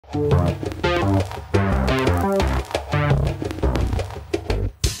Beep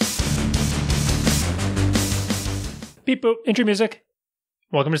boop, intro music.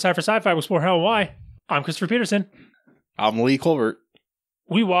 Welcome to Sci for Sci-Fi, we explore how and why. I'm Christopher Peterson. I'm Lee Colbert.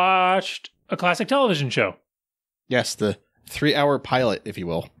 We watched a classic television show. Yes, the 3-hour pilot, if you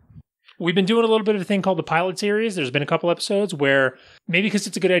will. We've been doing a little bit of a thing called the pilot series. There's been a couple episodes where, maybe because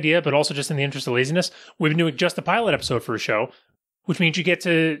it's a good idea, but also just in the interest of laziness, we've been doing just the pilot episode for a show, which means you get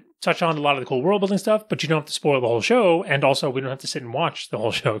to touch on a lot of the cool world building stuff, but you don't have to spoil the whole show, and also we don't have to sit and watch the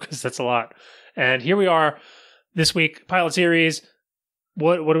whole show, because that's a lot. And here we are, this week, pilot series.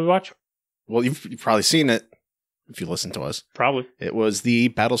 What do we watch? Well, you've probably seen it, if you listen to us. Probably. It was the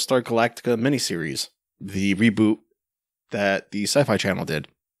Battlestar Galactica miniseries, the reboot that the Sci-Fi Channel did.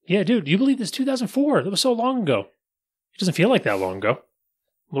 Yeah, dude, you believe this 2004? That was so long ago. It doesn't feel like that long ago.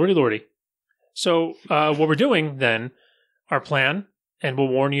 Lordy, lordy. So, what we're doing then, our plan, and we'll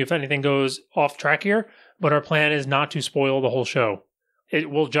warn you if anything goes off track here, but our plan is not to spoil the whole show. It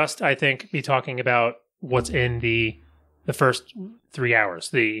will just, I think, be talking about what's in the first 3 hours,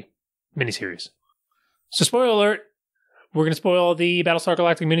 the miniseries. So, spoiler alert, we're going to spoil the Battlestar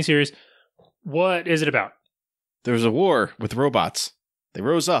Galactica miniseries. What is it about? There was a war with robots. They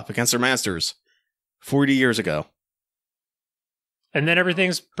rose up against their masters 40 years ago. And then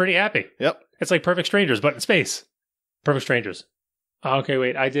everything's pretty happy. Yep. It's like Perfect Strangers, but in space. Perfect Strangers. Okay,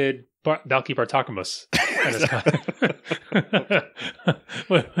 wait. I did Balki Bartakamus.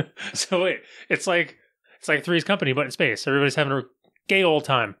 So wait, it's like Three's Company, but in space. Everybody's having a gay old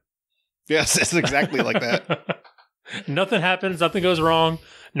time. Yes, it's exactly like that. Nothing happens. Nothing goes wrong.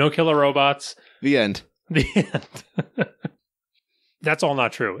 No killer robots. The end. The end. That's all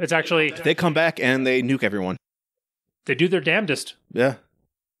not true. It's actually... They come back and they nuke everyone. They do their damnedest. Yeah.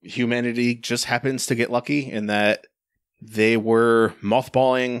 Humanity just happens to get lucky in that they were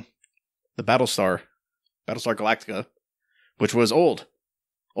mothballing the Battlestar Galactica, which was old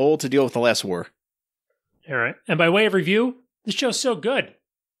to deal with the last war. All right. And by way of review, this show's so good.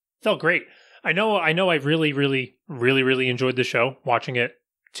 Felt great. I know I really enjoyed the show, watching it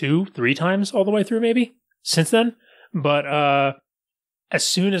 2-3 times all the way through maybe since then. But as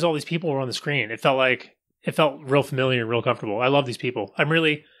soon as all these people were on the screen, it felt real familiar and real comfortable. I love these people. I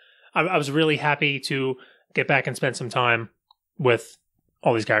was really happy to get back and spend some time with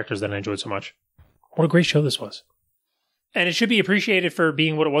all these characters that I enjoyed so much. What a great show this was. And it should be appreciated for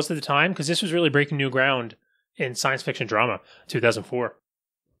being what it was at the time, because this was really breaking new ground in science fiction drama, 2004.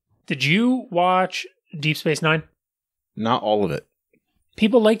 Did you watch Deep Space Nine? Not all of it.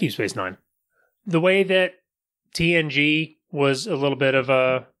 People like Deep Space Nine. The way that TNG was a little bit of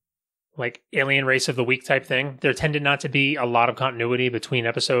a like alien race of the week type thing. There tended not to be a lot of continuity between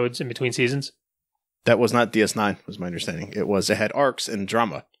episodes and between seasons. That was not DS9, was my understanding. It had arcs and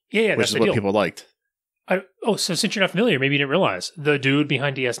drama. Yeah, which is what people liked. So since you're not familiar, maybe you didn't realize, the dude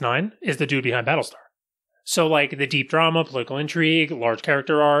behind DS9 is the dude behind Battlestar. So like the deep drama, political intrigue, large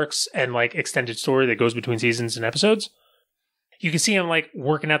character arcs, and like extended story that goes between seasons and episodes. You can see him like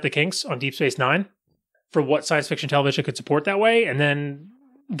working out the kinks on Deep Space Nine for what science fiction television could support that way, and then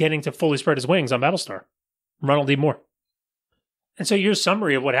getting to fully spread his wings on Battlestar. Ronald Moore. And so your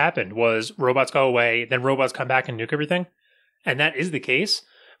summary of what happened was robots go away, then robots come back and nuke everything. And that is the case.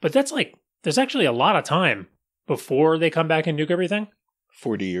 But that's like, there's actually a lot of time before they come back and nuke everything.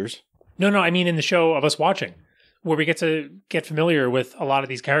 40 years. No, I mean in the show of us watching, where we get to get familiar with a lot of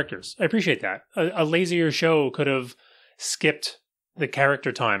these characters. I appreciate that. A lazier show could have skipped the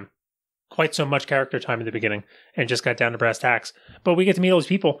character time, quite so much character time in the beginning, and just got down to brass tacks. But we get to meet all these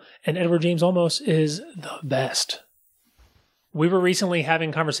people, and Edward James Olmos is the best. We were recently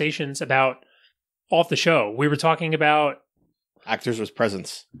having conversations about, off the show, we were talking about actors with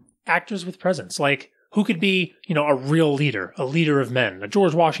presence. Actors with presence. Like, who could be, a real leader, a leader of men, a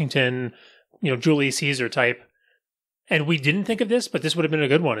George Washington, Julius Caesar type. And we didn't think of this, but this would have been a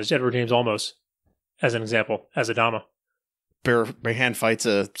good one, as Edward James Olmos, as an example, as Adama. Bare hand fights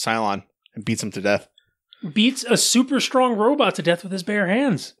a Cylon and beats him to death. Beats a super strong robot to death with his bare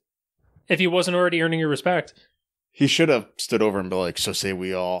hands. If he wasn't already earning your respect. He should have stood over and been like, "So say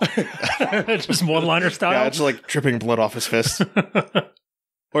we all." Just one-liner style? Yeah, just like dripping blood off his fist.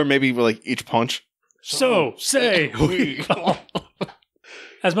 Or maybe like each punch. So say we all.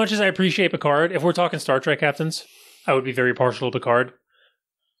 As much as I appreciate Picard, if we're talking Star Trek captains, I would be very partial to Picard.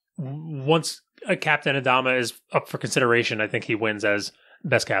 Once a Captain Adama is up for consideration, I think he wins as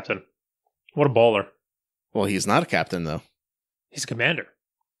best captain. What a baller. Well, he's not a captain, though. He's a commander.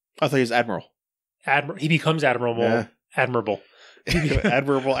 I thought he was admiral. He becomes admirable. Yeah. Admirable.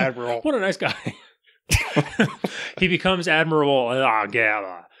 Admiral. What a nice guy. He becomes admirable.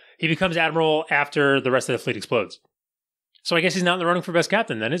 He becomes admiral after the rest of the fleet explodes. So I guess he's not in the running for best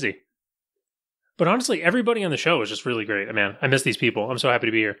captain then, is he? But honestly, everybody on the show is just really great. Man, I miss these people. I'm so happy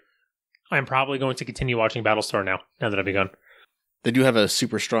to be here. I'm probably going to continue watching Battlestar now that I've begun. They do have a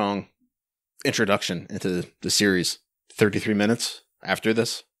super strong introduction into the series. 33 minutes after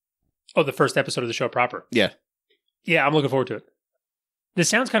this. Oh, the first episode of the show proper. Yeah. Yeah, I'm looking forward to it. This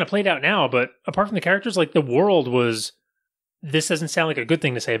sounds kind of played out now, but apart from the characters, like the world was... This doesn't sound like a good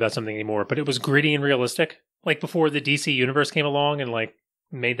thing to say about something anymore, but it was gritty and realistic. Like before the DC universe came along and like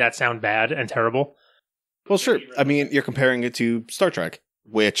made that sound bad and terrible. Well, sure. I mean, you're comparing it to Star Trek,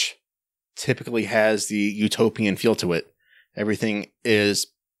 which typically has the utopian feel to it. Everything is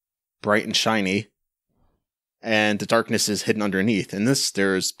bright and shiny, and the darkness is hidden underneath. In this,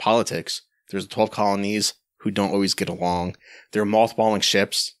 there's politics. There's 12 colonies who don't always get along. They're mothballing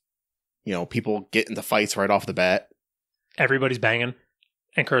ships. You know, people get into fights right off the bat. Everybody's banging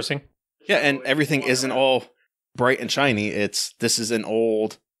and cursing. Yeah, and everything isn't all bright and shiny. This is an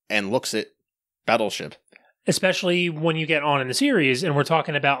old and looks it battleship. Especially when you get on in the series and we're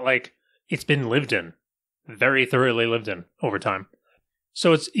talking about like it's been lived in. Very thoroughly lived in over time.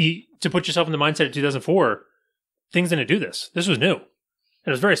 So it's to put yourself in the mindset of 2004, things didn't do this. This was new. It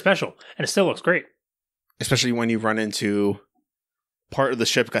was very special and it still looks great. Especially when you run into part of the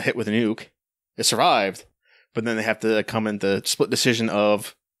ship got hit with a nuke. It survived, but then they have to come in the split decision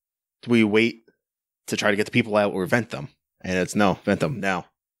of do we wait to try to get the people out or vent them? And it's no, vent them now.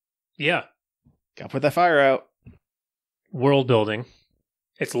 Yeah. Gotta put that fire out. World building.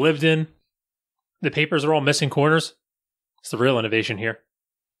 It's lived in. The papers are all missing corners. It's the real innovation here.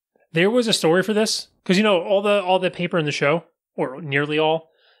 There was a story for this because you know all the paper in the show, or nearly all,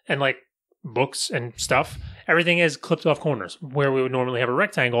 and like books and stuff, everything is clipped off corners. Where we would normally have a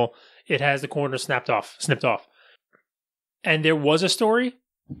rectangle, it has the corners snipped off. And there was a story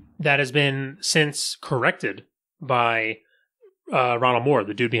that has been since corrected by Ronald Moore,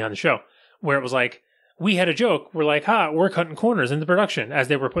 the dude behind the show, where it was like we had a joke. We're like, we're cutting corners in the production as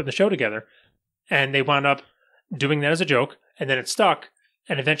they were putting the show together. And they wound up doing that as a joke, and then it stuck.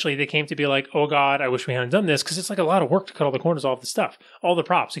 And eventually they came to be like, oh God, I wish we hadn't done this, because it's like a lot of work to cut all the corners off the stuff. All the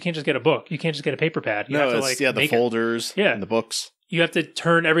props. You can't just get a book. You can't just get a paper pad. You have to, like, the folders and the books. You have to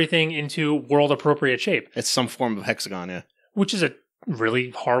turn everything into world-appropriate shape. It's some form of hexagon, yeah. Which is a really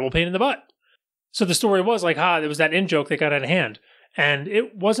horrible pain in the butt. So the story was like, there was that in-joke that got out of hand. And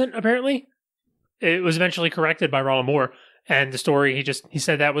it wasn't, apparently. It was eventually corrected by Ronald Moore. And the story, he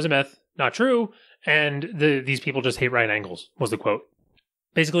said that was a myth. Not true, and these people just hate right angles, was the quote.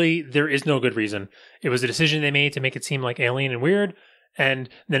 Basically, there is no good reason. It was a decision they made to make it seem like alien and weird, and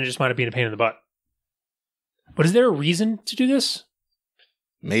then it just might have been a pain in the butt. But is there a reason to do this?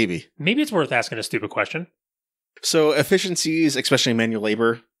 Maybe. Maybe it's worth asking a stupid question. So efficiencies, especially manual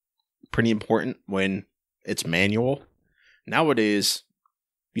labor, pretty important when it's manual. Nowadays,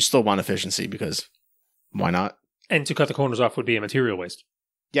 you still want efficiency because why not? And to cut the corners off would be a material waste.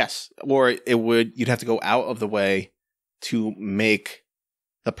 Yes, or you'd have to go out of the way to make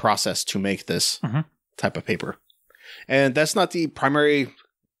the process to make this type of paper. And that's not the primary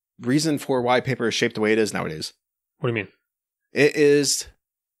reason for why paper is shaped the way it is nowadays. What do you mean? It is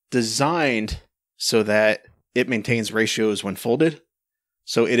designed so that it maintains ratios when folded.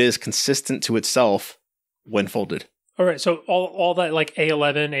 So it is consistent to itself when folded. All right, so all that like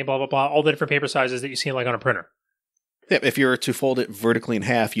A11, A blah, blah, blah, all the different paper sizes that you see like on a printer. Yeah, if you were to fold it vertically in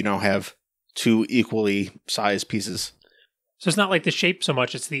half, you now have two equally sized pieces. So it's not like the shape so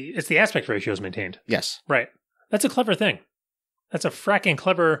much; it's the aspect ratio is maintained. Yes, right. That's a clever thing. That's a fracking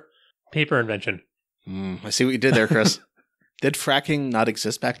clever paper invention. I see what you did there, Chris. Did fracking not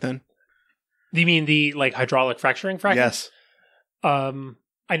exist back then? Do you mean the like hydraulic fracturing fracking? Yes.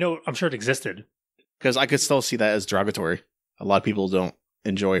 I know. I'm sure it existed. Because I could still see that as derogatory. A lot of people don't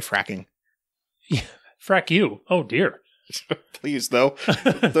enjoy fracking. Yeah. Frack you. Oh, dear. Please, though.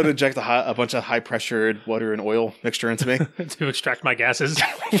 Don't inject a bunch of high-pressured water and oil mixture into me. To extract my gases.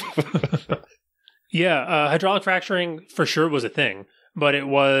 Yeah, hydraulic fracturing for sure was a thing, but it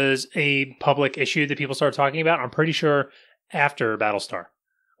was a public issue that people started talking about, I'm pretty sure, after Battlestar,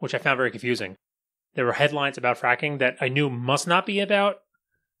 which I found very confusing. There were headlines about fracking that I knew must not be about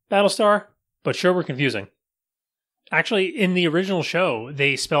Battlestar, but sure were confusing. Actually, in the original show,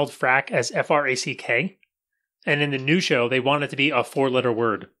 they spelled frack as F-R-A-C-K. And in the new show, they wanted it to be a 4-letter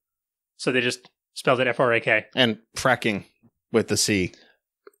word. So they just spelled it F-R-A-K. And fracking with the C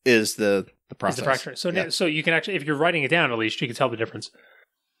is the process. Is the fracture. So, so you can actually, if you're writing it down at least, you can tell the difference.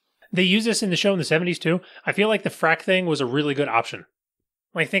 They used this in the show in the 70s too. I feel like the frack thing was a really good option.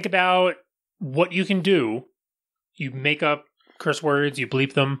 Like, think about what you can do. You make up curse words, you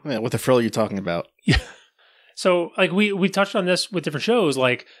bleep them. Yeah, what the frill are you talking about? Yeah. So, like, we touched on this with different shows.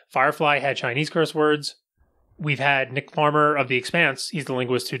 Like, Firefly had Chinese curse words. We've had Nick Farmer of The Expanse. He's the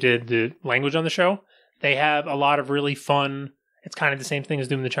linguist who did the language on the show. They have a lot of really fun. It's kind of the same thing as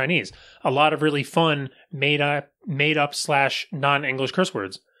doing the Chinese. A lot of really fun made up / non-English curse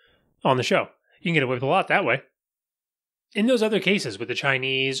words on the show. You can get away with a lot that way. In those other cases, with the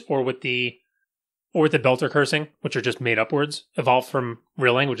Chinese or with the Belter cursing, which are just made up words, evolved from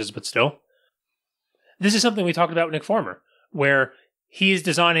real languages, but still. This is something we talked about with Nick Farmer, where he's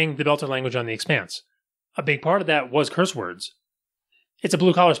designing the Belter language on The Expanse. A big part of that was curse words. It's a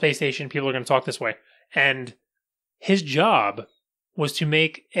blue-collar space station. People are going to talk this way. And his job was to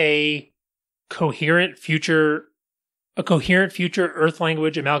make a coherent future Earth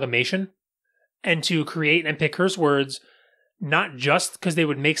language amalgamation and to create and pick curse words, not just because they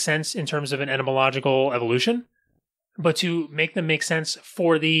would make sense in terms of an etymological evolution, but to make them make sense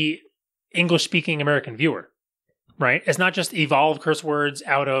for the English-speaking American viewer, right? It's not just evolve curse words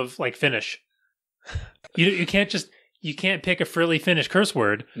out of, like, Finnish. You can't pick a frilly Finnish curse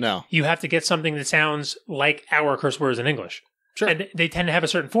word. No. You have to get something that sounds like our curse words in English. Sure. And they tend to have a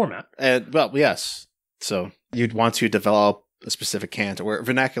certain format. Well, yes. So you'd want to develop a specific cant or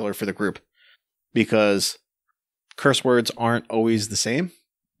vernacular for the group because curse words aren't always the same.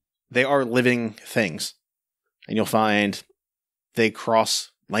 They are living things. And you'll find they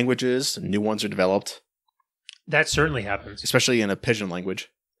cross languages, and new ones are developed. That certainly happens. Especially in a pidgin language.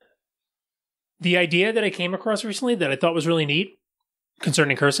 The idea that I came across recently that I thought was really neat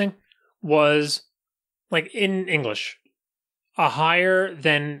concerning cursing was, like, in English, a higher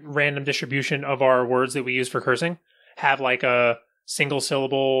than random distribution of our words that we use for cursing have, like, a single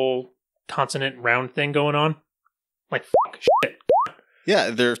syllable consonant round thing going on. Like, fuck, shit. Yeah,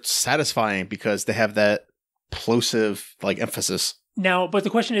 they're satisfying because they have that plosive, like, emphasis. Now, but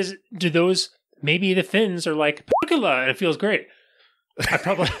the question is, do those, maybe the Finns are like, Pukula, and it feels great. I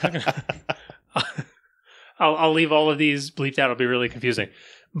probably... I'll leave all of these bleeped out. It'll be really confusing.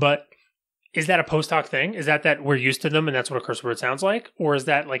 But is that a post hoc thing? Is that we're used to them and that's what a curse word sounds like? Or is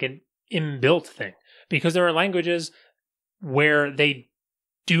that like an inbuilt thing? Because there are languages where they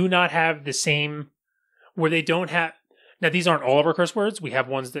do not have the same, where they don't have, now these aren't all of our curse words. We have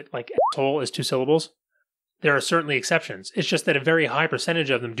ones that, like, asshole is 2 syllables. There are certainly exceptions. It's just that a very high percentage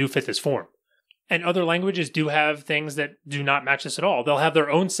of them do fit this form. And other languages do have things that do not match this at all. They'll have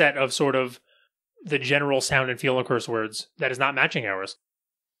their own set of sort of the general sound and feel of curse words that is not matching ours.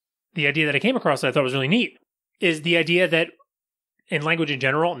 The idea that I came across that I thought was really neat is the idea that in language in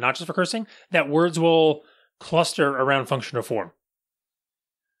general, not just for cursing, that words will cluster around function or form.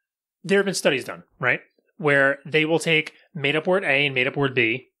 There have been studies done, right? Where they will take made-up word A and made-up word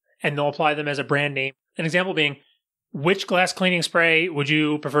B, and they'll apply them as a brand name. An example being, which glass cleaning spray would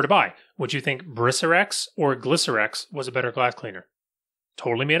you prefer to buy? Would you think Brisserex or Glycerex was a better glass cleaner?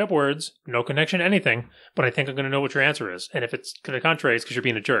 Totally made up words, no connection to anything, but I think I'm going to know what your answer is. And if it's to the contrary, it's because you're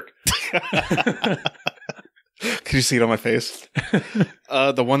being a jerk. Could you see it on my face?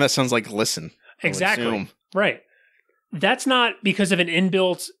 The one that sounds like glisten. Exactly. Right. That's not because of an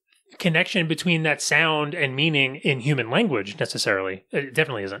inbuilt connection between that sound and meaning in human language necessarily. It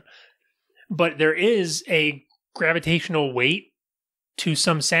definitely isn't. But there is a gravitational weight to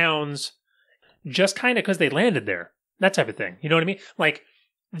some sounds just kind of because they landed there. That type of thing. You know what I mean? Like,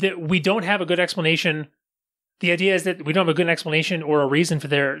 we don't have a good explanation. The idea is that we don't have a good explanation or a reason for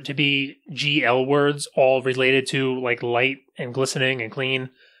there to be GL words all related to, like, light and glistening and clean,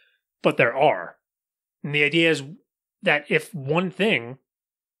 but there are. And the idea is that if one thing,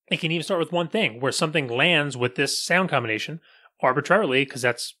 it can even start with one thing, where something lands with this sound combination arbitrarily,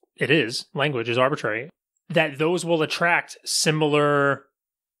 because language is arbitrary, that those will attract similar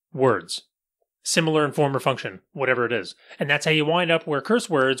words. Similar in form or function, whatever it is. And that's how you wind up where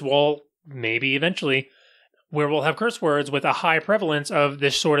curse words will, maybe eventually, where we'll have curse words with a high prevalence of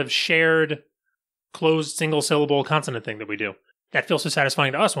this sort of shared, closed single-syllable consonant thing that we do. That feels so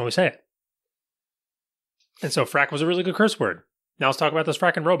satisfying to us when we say it. And so Frak was a really good curse word. Now let's talk about those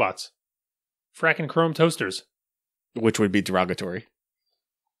fracking robots. Fracking chrome toasters. Which would be derogatory.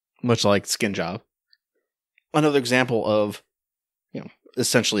 Much like skin job. Another example of,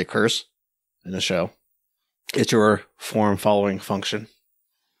 essentially a curse in the show. It's your form following function.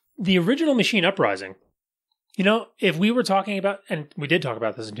 The original Machine Uprising. If we were talking about, and we did talk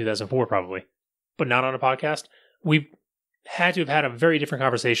about this in 2004 probably, but not on a podcast, we had to have had a very different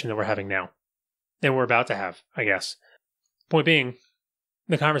conversation than we're having now. Than we're about to have, I guess. Point being,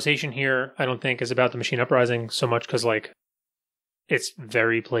 the conversation here, I don't think, is about the Machine Uprising so much because, like, it's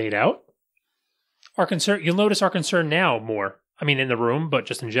very played out. You'll notice our concern now more, I mean in the room, but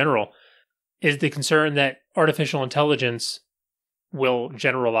just in general, is the concern that artificial intelligence will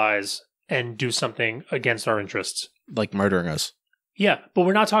generalize and do something against our interests. Like murdering us. Yeah, but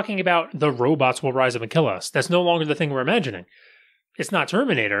we're not talking about the robots will rise up and kill us. That's no longer the thing we're imagining. It's not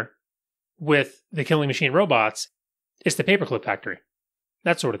Terminator with the killing machine robots. It's the paperclip factory.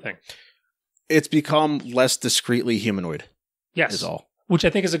 That sort of thing. It's become less discreetly humanoid. Yes. Is all. Which I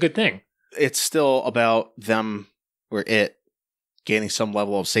think is a good thing. It's still about them or it gaining some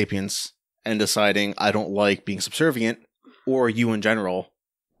level of sapience and deciding I don't like being subservient, or you in general,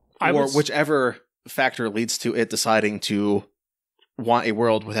 whichever factor leads to it deciding to want a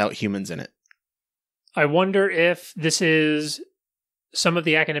world without humans in it. I wonder if this is some of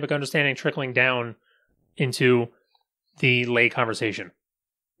the academic understanding trickling down into the lay conversation,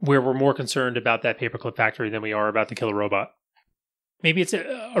 where we're more concerned about that paperclip factory than we are about the killer robot. Maybe it's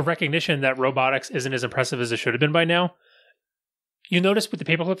a recognition that robotics isn't as impressive as it should have been by now. You notice with the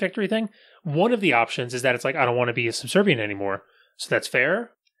paperclip factory thing, one of the options is that it's like, I don't want to be a subservient anymore. So that's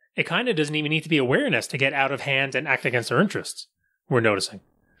fair. It kind of doesn't even need to be awareness to get out of hand and act against our interests, we're noticing.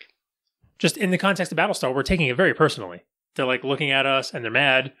 Just in the context of Battlestar, we're taking it very personally. They're like looking at us and they're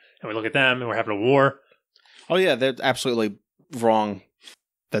mad, and we look at them and we're having a war. Oh yeah, they're absolutely wrong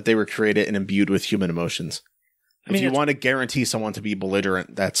that they were created and imbued with human emotions. If you want to guarantee someone to be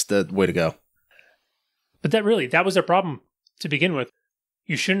belligerent, that's the way to go. But that was their problem to begin with.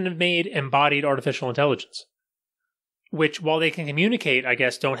 You shouldn't have made embodied artificial intelligence, which, while they can communicate, I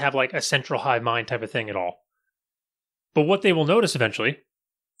guess, don't have like a central hive mind type of thing at all. But what they will notice eventually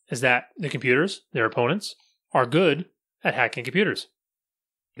is that the computers, their opponents, are good at hacking computers.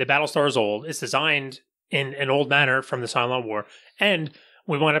 The Battlestar is old. It's designed in an old manner from the Cylon War. And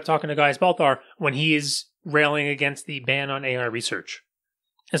we wind up talking to Gaius Baltar when he is railing against the ban on AI research.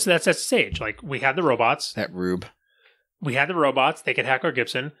 And so that sets the stage. Like, we had the robots. That rube. We had the robots. They could hack our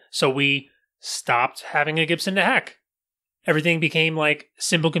Gibson. So we stopped having a Gibson to hack. Everything became like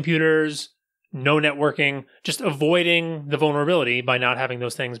simple computers, no networking, just avoiding the vulnerability by not having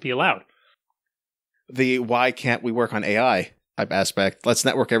those things be allowed. The why can't we work on AI type aspect, let's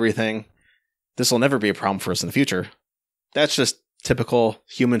network everything. This will never be a problem for us in the future. That's just typical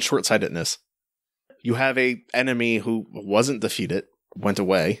human short-sightedness. You have a enemy who wasn't defeated, went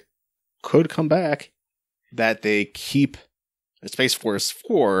away, could come back, that they keep a Space Force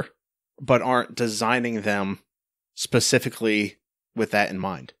for, but aren't designing them specifically with that in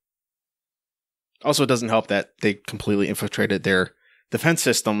mind. Also, it doesn't help that they completely infiltrated their defense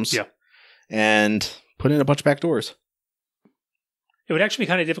systems and put in a bunch of backdoors. It would actually be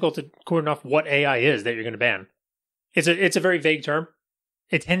kind of difficult to cordon off what AI is that you're going to ban. It's a very vague term.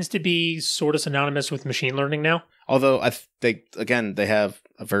 It tends to be sort of synonymous with machine learning now. Although they have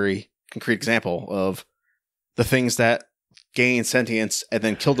a very concrete example of the things that gained sentience and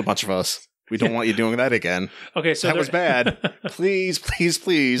then killed a bunch of us. We don't want you doing that again. Okay, so that was bad. Please, please,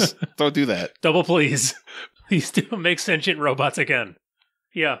 please don't do that. Double please. Please don't make sentient robots again.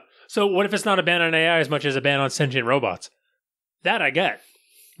 Yeah. So what if it's not a ban on AI as much as a ban on sentient robots? That I get.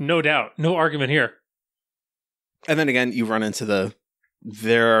 No doubt. No argument here. And then again, you run into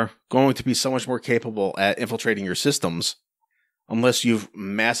they're going to be so much more capable at infiltrating your systems unless you've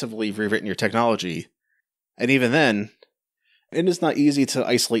massively rewritten your technology. And even then, it is not easy to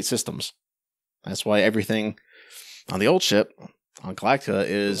isolate systems. That's why everything on the old ship, on Galactica,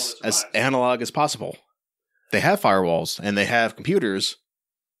 is as analog as possible. They have firewalls and they have computers.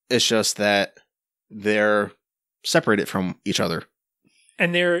 It's just that they're separated from each other.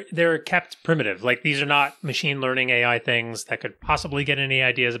 And they're kept primitive. Like, these are not machine learning AI things that could possibly get any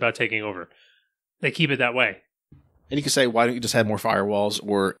ideas about taking over. They keep it that way. And you can say, why don't you just have more firewalls?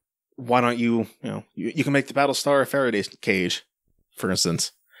 Or why don't you can make the Battlestar a Faraday cage, for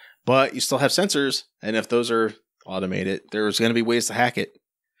instance. But you still have sensors. And if those are automated, there's going to be ways to hack it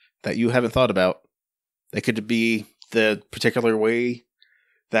that you haven't thought about. They could be the particular way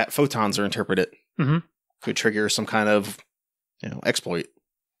that photons are interpreted. Mm-hmm. Could trigger some kind of exploit.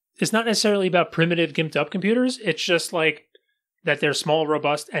 It's not necessarily about primitive gimped up computers. It's just like that they're small,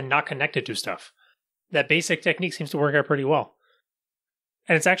 robust, and not connected to stuff. That basic technique seems to work out pretty well.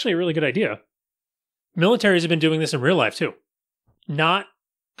 And it's actually a really good idea. Militaries have been doing this in real life too. Not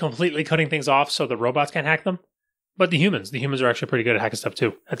completely cutting things off so the robots can't hack them, but the humans are actually pretty good at hacking stuff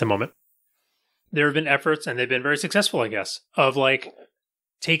too at the moment. There have been efforts, and they've been very successful, I guess, of like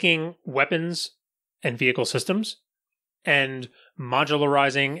taking weapons and vehicle systems and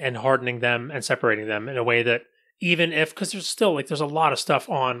modularizing and hardening them and separating them in a way that even if, because there's a lot of stuff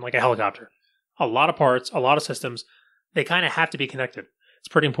on like a helicopter, a lot of parts, a lot of systems, they kind of have to be connected. It's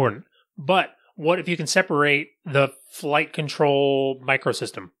pretty important. But what if you can separate the flight control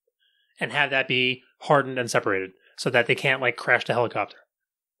microsystem and have that be hardened and separated so that they can't like crash the helicopter?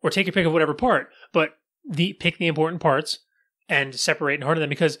 Or take your pick of whatever part, but pick the important parts and separate and harden them,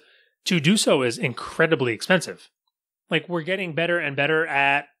 because to do so is incredibly expensive. Like, we're getting better and better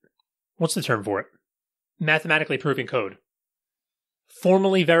at, what's the term for it? Mathematically proving code.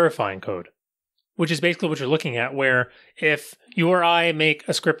 Formally verifying code, which is basically what you're looking at, where if you or I make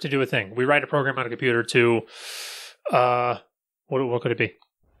a script to do a thing, we write a program on a computer to, what could it be?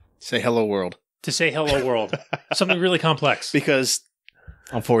 Say hello world. To say hello world. Something really complex. Because,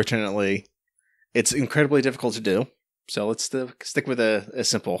 unfortunately, it's incredibly difficult to do. So let's stick with a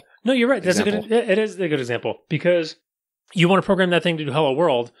simple. No, you're right. Example. It is a good example, because you want to program that thing to do hello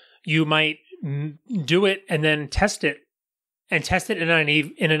world. You might do it and then test it in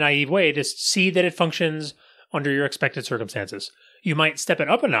a naive way to see that it functions under your expected circumstances. You might step it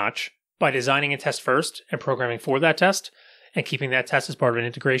up a notch by designing a test first and programming for that test and keeping that test as part of an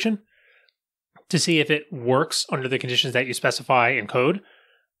integration to see if it works under the conditions that you specify in code.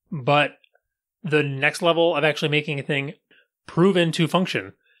 But the next level of actually making a thing proven to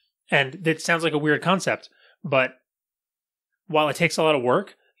function, and it sounds like a weird concept, but while it takes a lot of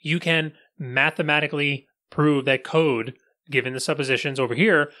work, you can mathematically prove that code, given the suppositions over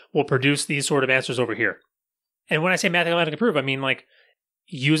here, will produce these sort of answers over here. And when I say mathematically prove, I mean like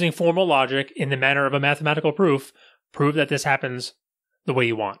using formal logic in the manner of a mathematical proof, prove that this happens the way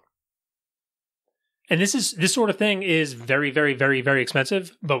you want. And this sort of thing is very, very, very, very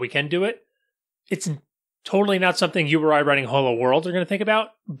expensive, but we can do it. It's totally not something you or I writing Hello World are going to think about,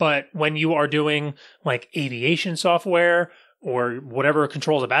 but when you are doing like aviation software or whatever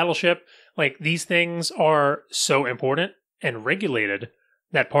controls a battleship, like these things are so important and regulated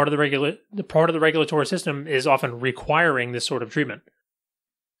that part of the regulatory system is often requiring this sort of treatment.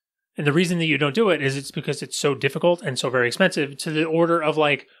 And the reason that you don't do it is it's because it's so difficult and so very expensive, to the order of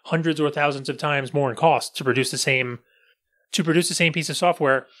like hundreds or thousands of times more in cost to produce the same piece of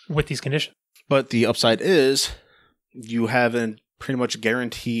software with these conditions. But the upside is you have a pretty much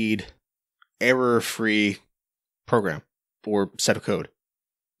guaranteed error-free program or set of code.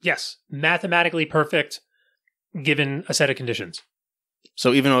 Yes, mathematically perfect given a set of conditions.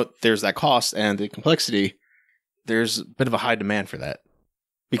 So even though there's that cost and the complexity, there's a bit of a high demand for that.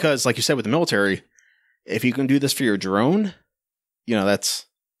 Because, like you said with the military, if you can do this for your drone, that's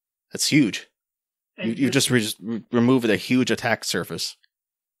huge. You've just removed a huge attack surface.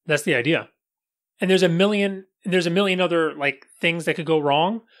 That's the idea. And there's a million other like things that could go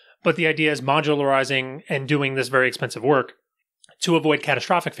wrong, but the idea is modularizing and doing this very expensive work to avoid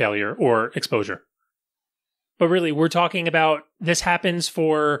catastrophic failure or exposure. But really, we're talking about this happens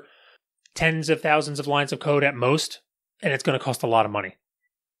for tens of thousands of lines of code at most, and it's going to cost a lot of money.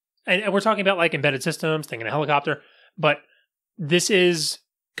 And we're talking about like embedded systems, thinking a helicopter, but this is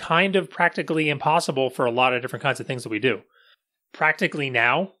kind of practically impossible for a lot of different kinds of things that we do. Practically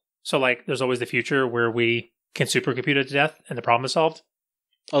now, so like there's always the future where we can supercompute it to death and the problem is solved.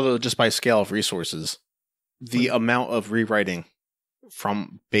 Although just by scale of resources, the amount of rewriting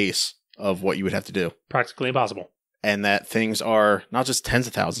from base of what you would have to do. Practically impossible. And that things are not just tens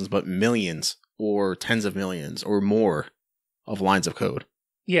of thousands, but millions or tens of millions or more of lines of code.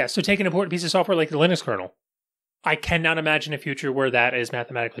 Yeah, so take an important piece of software like the Linux kernel. I cannot imagine a future where that is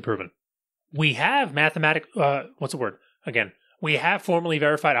mathematically proven. We have We have formally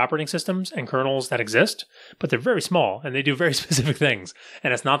verified operating systems and kernels that exist, but they're very small and they do very specific things.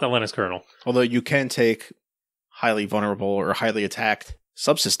 And it's not the Linux kernel. Although you can take highly vulnerable or highly attacked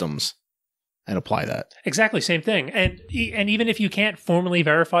subsystems and apply that. Exactly, same thing. And even if you can't formally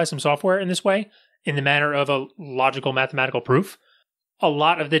verify some software in this way, in the manner of a logical mathematical proof, a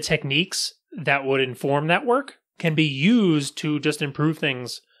lot of the techniques that would inform that work can be used to just improve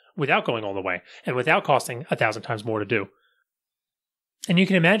things without going all the way and without costing 1,000 times more to do. And you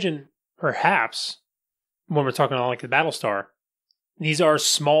can imagine, perhaps, when we're talking about like the Battlestar, these are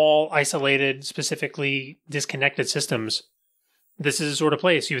small, isolated, specifically disconnected systems. This is a sort of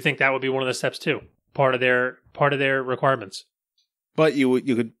place you would think that would be one of the steps too, part of their requirements. But you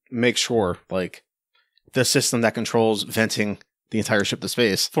could make sure, like, the system that controls venting the entire ship to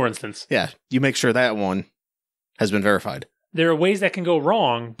space, for instance. Yeah, you make sure that one has been verified. There are ways that can go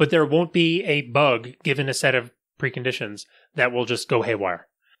wrong, but there won't be a bug given a set of preconditions that will just go haywire.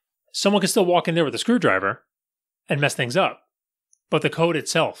 Someone can still walk in there with a screwdriver and mess things up, but the code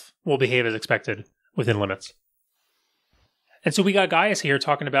itself will behave as expected within limits. And so we got Gaius here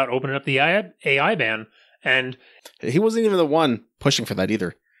talking about opening up the AI ban, and he wasn't even the one pushing for that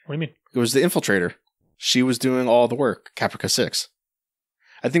either. What do you mean? It was the infiltrator. She was doing all the work, Caprica 6.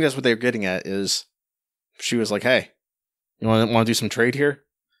 I think that's what they're getting at is she was like, hey, you want to do some trade here?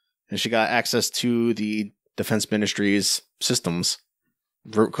 And she got access to the Defense Ministry's systems,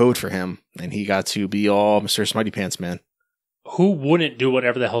 wrote code for him, and he got to be all Mr. Smitey Pants Man. Who wouldn't do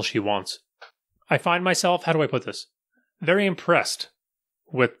whatever the hell she wants? I find myself, how do I put this? Very impressed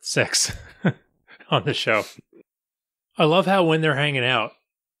with Six on the show. I love how when they're hanging out,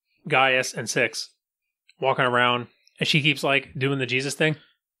 Gaius and Six walking around, and she keeps like doing the Jesus thing.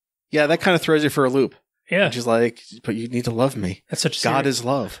 Yeah, that kind of throws you for a loop. Yeah. And she's like, but you need to love me. That's such God is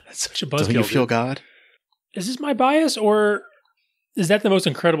love. That's such a buzzkill. Don't you feel God? Is this my bias, or is that the most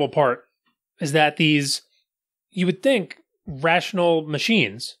incredible part? Is that these, you would think, rational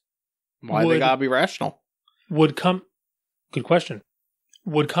machines. Why they gotta be rational? Good question.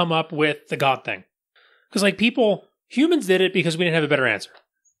 Would come up with the God thing. Because like humans did it because we didn't have a better answer.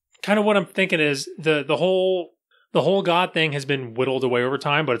 Kind of what I'm thinking is the whole God thing has been whittled away over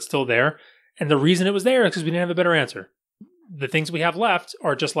time, but it's still there. And the reason it was there is because we didn't have a better answer. The things we have left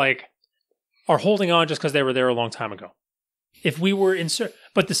are just like, are holding on just because they were there a long time ago. If we were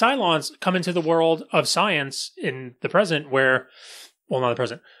but the Cylons come into the world of science in the present where, well, not the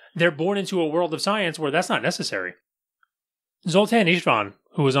present, they're born into a world of science where that's not necessary. Zoltan Istvan,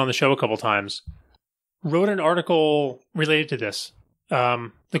 who was on the show a couple times, wrote an article related to this.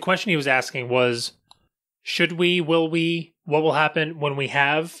 The question he was asking was, will we, what will happen when we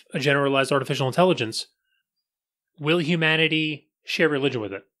have a generalized artificial intelligence? Will humanity share religion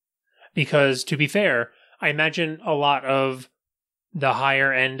with it? Because to be fair, I imagine a lot of the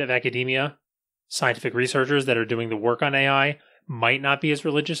higher end of academia, scientific researchers that are doing the work on AI might not be as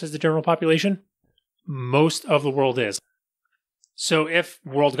religious as the general population. Most of the world is. So if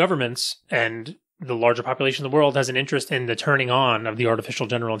world governments and the larger population of the world has an interest in the turning on of the artificial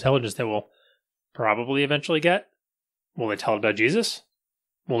general intelligence that we'll probably eventually get, will they tell it about Jesus?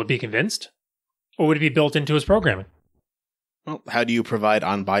 Will it be convinced? Or would it be built into its programming? Well, how do you provide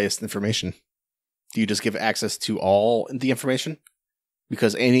unbiased information? Do you just give access to all the information?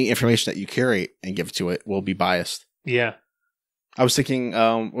 Because any information that you curate and give to it will be biased. Yeah. I was thinking,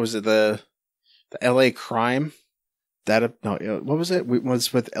 was it the LA crime? What was it? It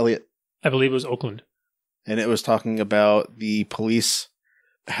was with Elliot. I believe it was Oakland. And it was talking about the police,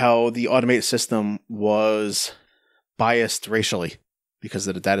 how the automated system was biased racially because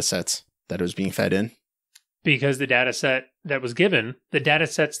of the data sets that it was being fed in. Because the data set that was given, the data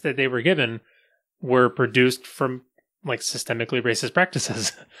sets that they were given were produced from like systemically racist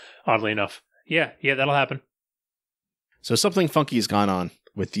practices, oddly enough. Yeah, that'll happen. So something funky has gone on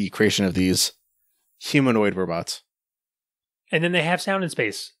with the creation of these humanoid robots. And then they have sound in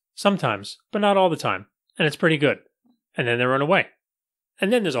space, sometimes, but not all the time. And it's pretty good. And then they run away.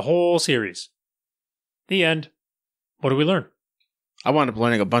 And then there's a whole series. The end. What do we learn? I wound up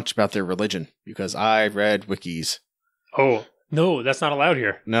learning a bunch about their religion because I read wikis. Oh, no, that's not allowed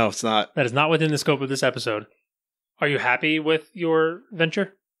here. No, it's not. That is not within the scope of this episode. Are you happy with your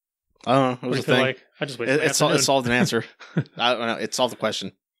venture? I don't know. It was a thing. Like? I just it solved an answer. I don't know. It solved the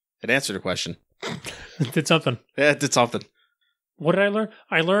question. It answered a question. It did something. Yeah, it did something. What did I learn?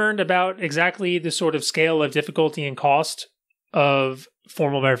 I learned about exactly the sort of scale of difficulty and cost of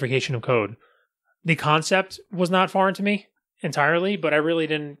formal verification of code. The concept was not foreign to me entirely, but I really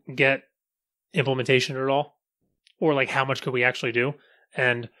didn't get implementation at all. Or like how much could we actually do?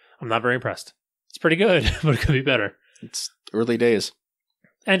 And I'm not very impressed. It's pretty good, but it could be better. It's early days.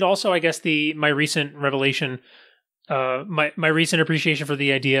 And also, I guess my recent revelation, my recent appreciation for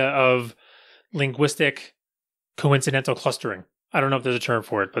the idea of linguistic coincidental clustering. I don't know if there's a term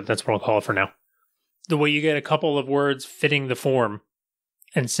for it, but that's what I'll call it for now. The way you get a couple of words fitting the form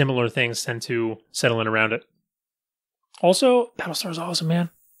and similar things tend to settle in around it. Also, Battlestar is awesome, man.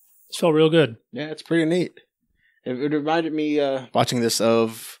 It felt real good. Yeah, it's pretty neat. It reminded me, watching this,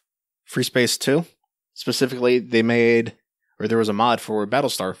 of Free Space 2. Specifically, there was a mod for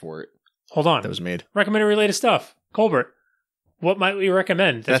Battlestar for it. Hold on. That was made. Recommended related stuff. Colbert, what might we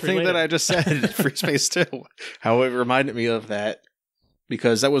recommend? That thing that I just said, Free Space 2. How it reminded me of that.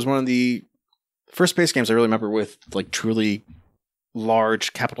 Because that was one of the first space games I really remember with like truly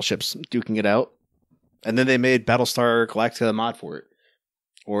large capital ships duking it out. And then they made Battlestar Galactica mod for it.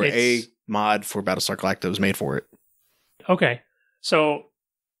 Or a mod for Battlestar Galactica was made for it. Okay. So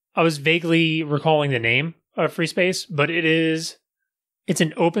I was vaguely recalling the name of Free Space, but it's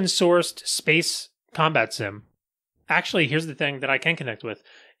an open sourced space combat sim. Actually, here's the thing that I can connect with.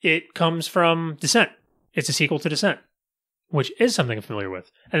 It comes from Descent. It's a sequel to Descent, which is something I'm familiar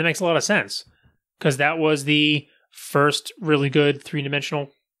with. And it makes a lot of sense because that was the first really good 3-dimensional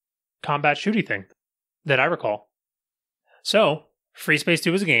combat shooty thing that I recall. So Free Space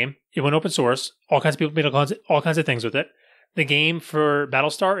 2 was a game. It went open source. All kinds of people made all kinds of things with it. The game for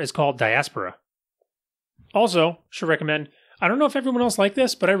Battlestar is called Diaspora. Also, should recommend, I don't know if everyone else liked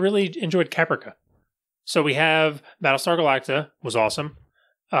this, but I really enjoyed Caprica. So we have Battlestar Galactica, was awesome.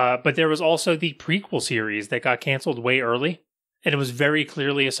 But there was also the prequel series that got canceled way early. And it was very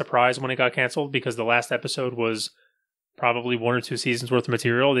clearly a surprise when it got canceled because the last episode was probably 1 or 2 seasons worth of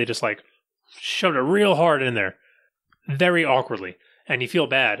material. They just shoved it real hard in there. Very awkwardly. And you feel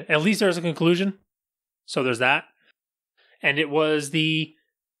bad. At least there's a conclusion. So there's that. And it was the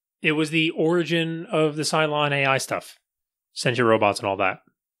origin of the Cylon AI stuff. Sentient robots and all that.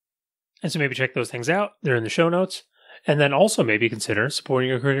 And so maybe check those things out. They're in the show notes. And then also maybe consider supporting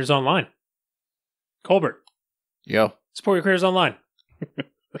your creators online. Colbert. Yo. Support your creators online.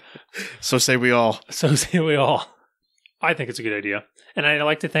 So say we all. So say we all. I think it's a good idea. And I'd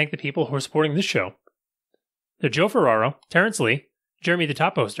like to thank the people who are supporting this show. They're Joe Ferraro, Terrence Lee, Jeremy the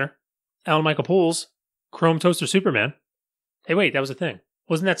Top Poster, Alan Michael Pools, Chrome Toaster Superman. Hey, wait, that was a thing.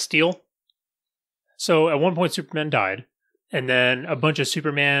 Wasn't that Steel? So at one point Superman died, and then a bunch of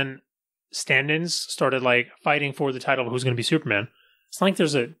Superman stand-ins started fighting for the title of who's going to be Superman. It's not like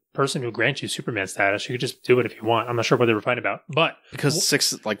there's a person who grants you Superman status. You could just do it if you want. I'm not sure what they were fighting about, but because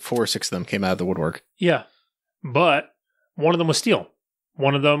 4 or 6 of them came out of the woodwork. Yeah, but one of them was Steel.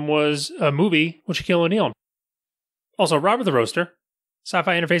 One of them was a movie with Shaquille O'Neal. Also, Robert the Roaster,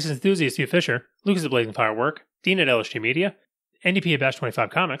 Sci-Fi Interfaces enthusiast Hugh Fisher, Lucas the Blazing Firework, Dean at LSG Media, NDP at Bash 25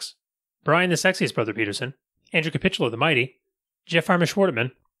 Comics, Brian the Sexiest Brother Peterson, Andrew Capitula the Mighty, Jeff Farmer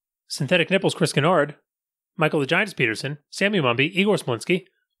Schwartman, Synthetic Nipples Chris Kennard, Michael the Giants Peterson, Sammy Mumby, Igor Splinsky,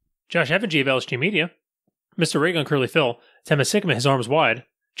 Josh Evangy of LSG Media, Mr. Raygun Curly Phil, Tema Sigma His Arms Wide,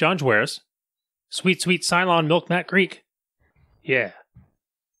 John Juarez, Sweet Cylon Milk Matt Greek, yeah,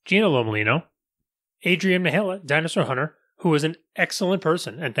 Gino Lomolino, Adrian Mahela, Dinosaur Hunter, who is an excellent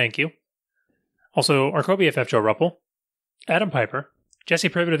person, and thank you. Also, our co-BFF Joe Ruppel, Adam Piper, Jesse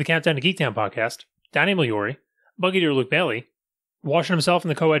Privet of the Countdown to Geektown podcast, Danny Miliori, Buggy Deer Luke Bailey, washing himself in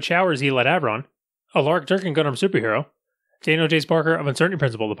the co-ed showers Elad Avron, a Lark Durkin Gunarm superhero, Daniel J. Barker of Uncertainty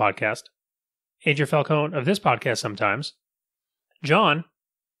Principle, the podcast, Adrian Falcone of this podcast sometimes, John,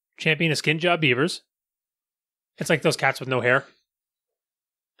 champion of Skin Job Beavers. It's like those cats with no hair.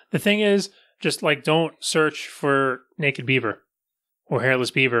 The thing is, just don't search for naked beaver or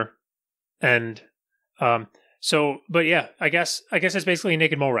hairless beaver. And but yeah, I guess it's basically a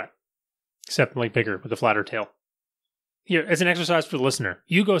naked mole rat, except bigger with a flatter tail. Here, as an exercise for the listener,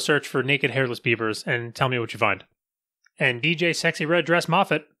 you go search for naked hairless beavers and tell me what you find. And DJ Sexy Red Dress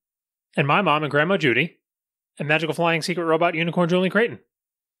Moffat, and my mom and Grandma Judy, and Magical Flying Secret Robot Unicorn Julian Creighton.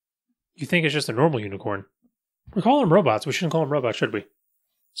 You think it's just a normal unicorn. We're calling them robots. We shouldn't call them robots, should we?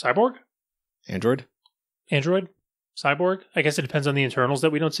 Cyborg? Android? Cyborg? I guess it depends on the internals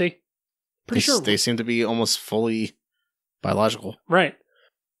that we don't see. Pretty sure. They seem to be almost fully biological. Right.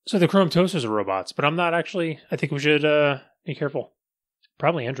 So the Chrome Toasters are robots, but I'm not actually. I think we should be careful.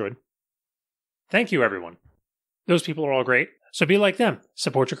 Probably Android. Thank you, everyone. Those people are all great. So be like them.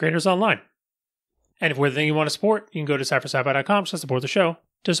 Support your creators online. And if we're the thing you want to support, you can go to cyphersci-fi.com/support the show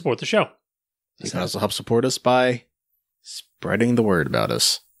to support the show. You can also help support us by spreading the word about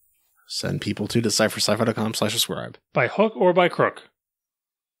us. Send people to deciphersci-fi.com/subscribe. By hook or by crook.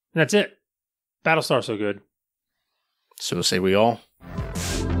 And that's it. Battlestar so good. So say we all.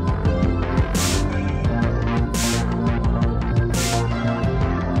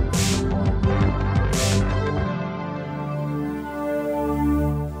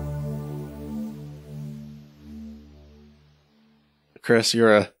 Chris,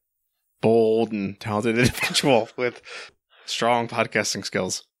 you're a bold and talented individual with strong podcasting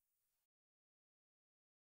skills.